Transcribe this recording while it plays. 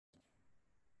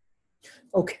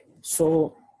Okay,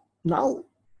 so now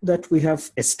that we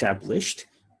have established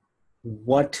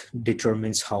what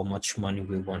determines how much money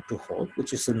we want to hold,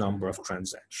 which is the number of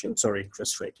transactions or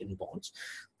interest rate in bonds,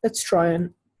 let's try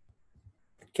and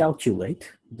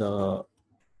calculate the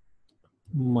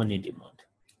money demand.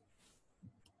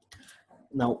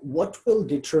 Now, what will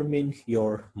determine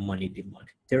your money demand?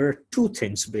 There are two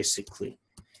things basically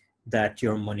that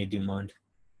your money demand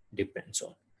depends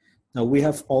on. Now, we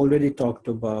have already talked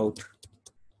about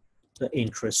the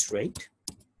interest rate.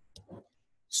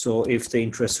 So if the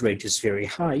interest rate is very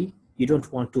high, you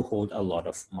don't want to hold a lot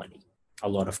of money, a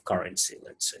lot of currency,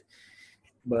 let's say.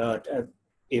 But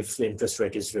if the interest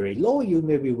rate is very low, you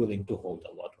may be willing to hold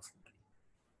a lot of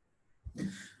money.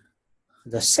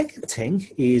 The second thing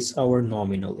is our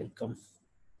nominal income.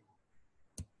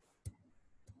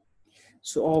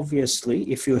 So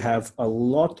obviously, if you have a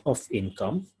lot of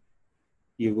income,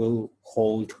 you will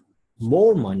hold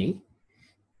more money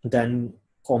than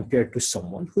compared to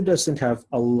someone who doesn't have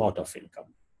a lot of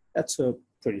income. That's a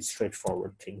pretty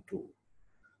straightforward thing to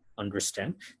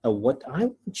understand. Now, what I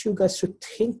want you guys to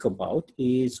think about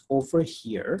is over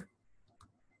here,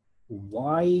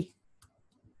 why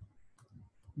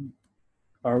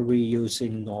are we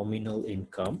using nominal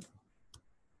income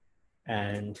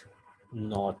and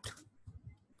not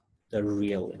the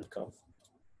real income?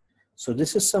 So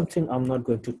this is something I'm not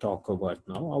going to talk about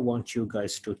now. I want you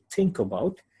guys to think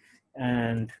about,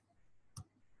 and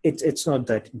it's not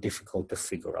that difficult to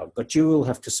figure out, but you will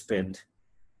have to spend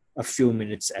a few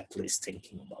minutes at least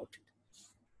thinking about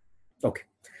it. Okay,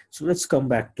 so let's come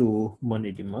back to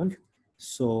money demand.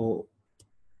 So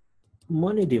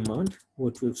money demand,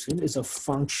 what we've seen, is a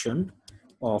function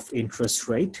of interest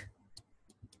rate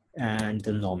and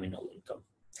the nominal income.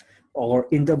 Or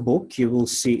in the book, you will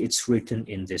see it's written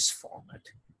in this format.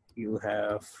 You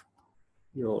have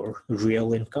your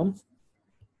real income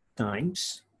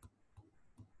times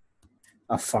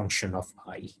a function of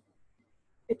I.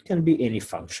 It can be any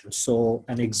function. So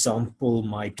an example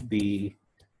might be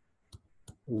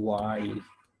y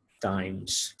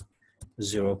times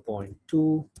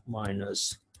 0.2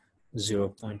 minus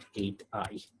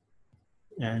 0.8i.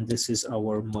 And this is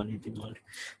our money demand.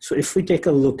 So if we take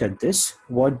a look at this,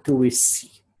 what do we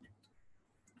see?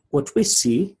 What we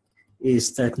see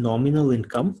is that nominal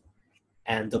income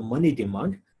and the money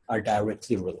demand are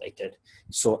directly related.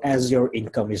 So as your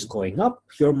income is going up,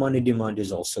 your money demand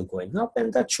is also going up,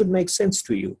 and that should make sense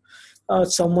to you.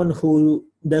 Someone who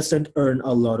doesn't earn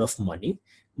a lot of money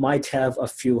might have a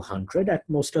few hundred, at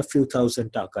most a few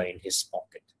thousand taka in his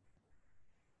pocket.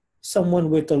 Someone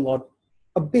with a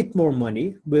bit more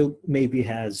money will maybe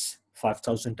has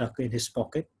 5,000 taka in his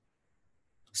pocket.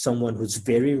 Someone who's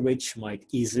very rich might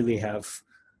easily have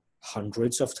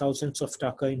hundreds of thousands of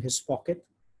taka in his pocket.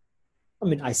 I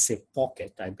mean, I say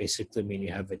pocket, I basically mean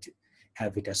you have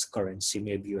it as currency.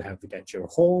 Maybe you have it at your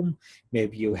home,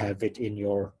 maybe you have it in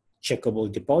your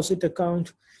checkable deposit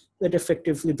account. That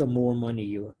effectively, the more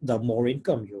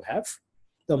income you have,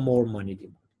 the more money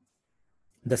demand.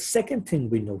 The second thing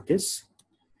we notice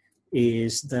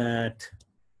is that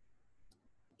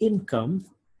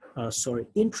interest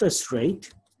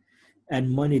rate and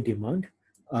money demand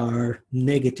are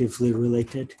negatively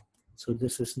related. So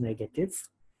this is negative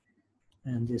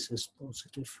and this is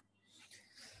positive.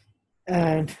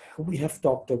 And we have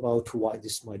talked about why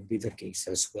this might be the case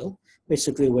as well.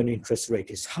 Basically, when interest rate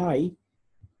is high,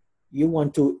 you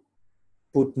want to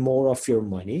put more of your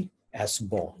money as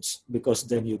bonds because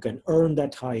then you can earn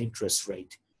that high interest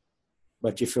rate.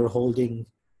 But if you're holding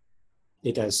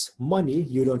it as money,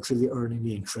 you don't really earn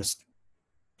any interest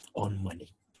on money.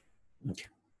 Okay,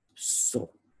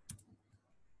 so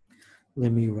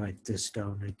let me write this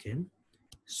down again.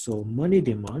 So money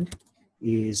demand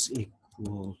is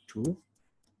equal to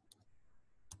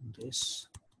this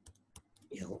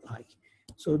Li.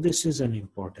 So this is an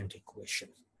important equation.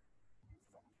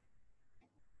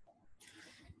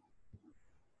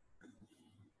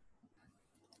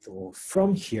 So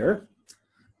from here,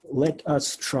 let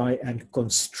us try and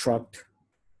construct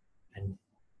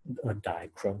a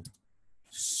diagram.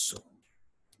 So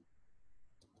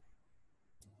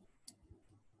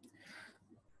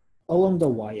along the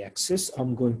y-axis,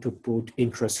 I'm going to put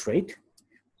interest rate.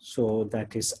 So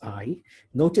that is I.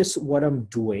 Notice what I'm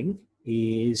doing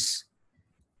is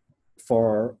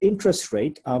for interest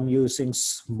rate, I'm using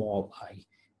small I.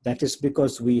 That is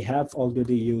because we have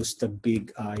already used the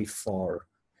big I for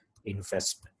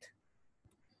investment.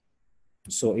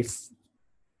 So if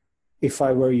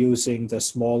I were using the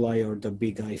small I or the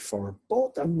big I for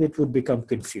both, it would become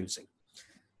confusing.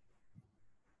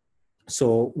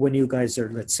 So when you guys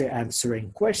are, let's say,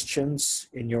 answering questions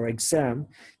in your exam,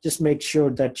 just make sure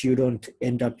that you don't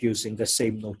end up using the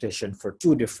same notation for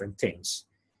two different things,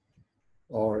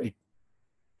 or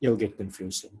you'll get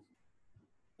confusing.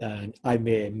 And I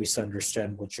may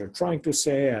misunderstand what you're trying to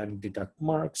say and deduct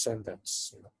marks, and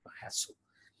that's a hassle.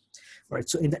 All right,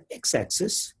 so in the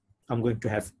x-axis, I'm going to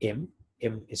have M.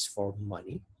 M is for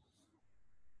money.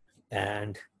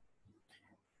 And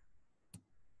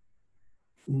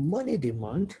money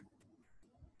demand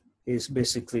is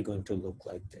basically going to look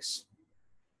like this.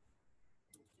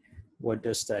 What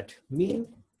does that mean?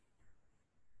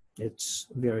 It's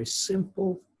very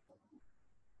simple.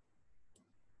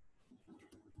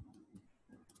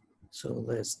 So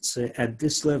let's say at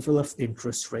this level of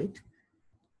interest rate,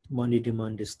 money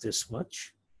demand is this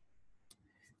much.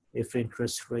 If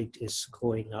interest rate is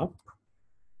going up,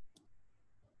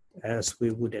 as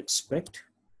we would expect,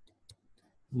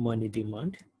 money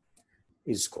demand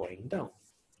is going down,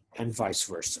 and vice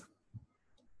versa.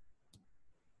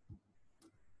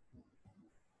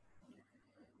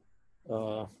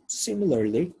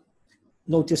 Similarly,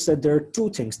 notice that there are two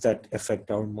things that affect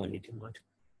our money demand.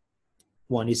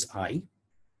 One is I,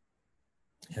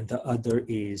 and the other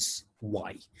is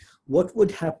Y. What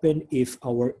would happen if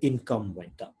our income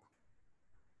went up?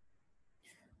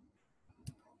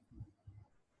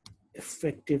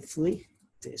 Effectively,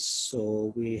 this.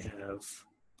 So we have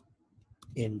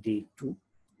ND2.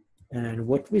 And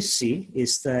what we see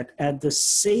is that at the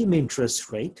same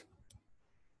interest rate,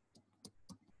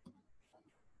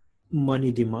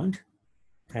 money demand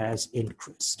has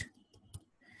increased.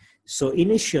 So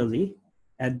initially,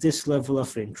 at this level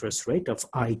of interest rate of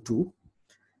I2,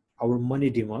 our money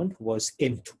demand was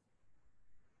M2.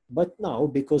 But now,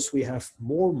 because we have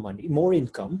more money, more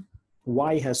income,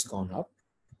 Y has gone up.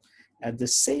 At the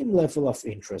same level of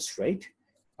interest rate,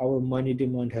 our money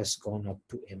demand has gone up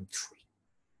to M3.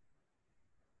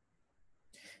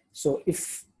 So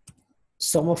if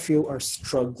some of you are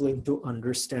struggling to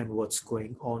understand what's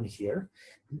going on here,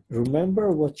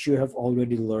 remember what you have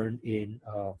already learned in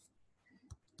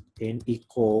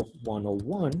Eco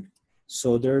 101.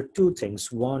 So there are two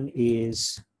things. One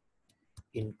is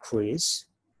increase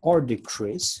or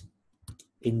decrease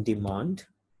in demand.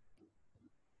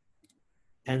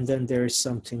 And then there is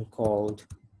something called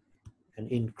an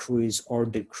increase or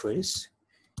decrease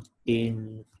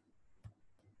in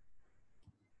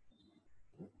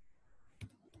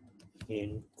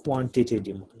quantity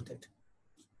demanded.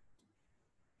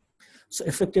 So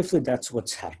effectively, that's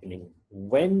what's happening.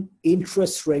 When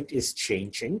interest rate is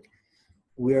changing,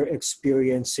 we're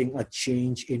experiencing a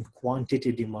change in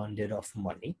quantity demanded of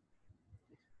money.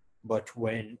 But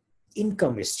when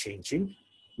income is changing,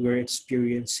 we're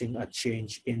experiencing a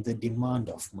change in the demand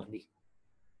of money.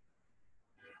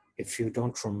 If you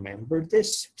don't remember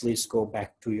this, please go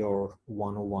back to your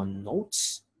 101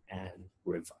 notes and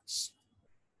revise.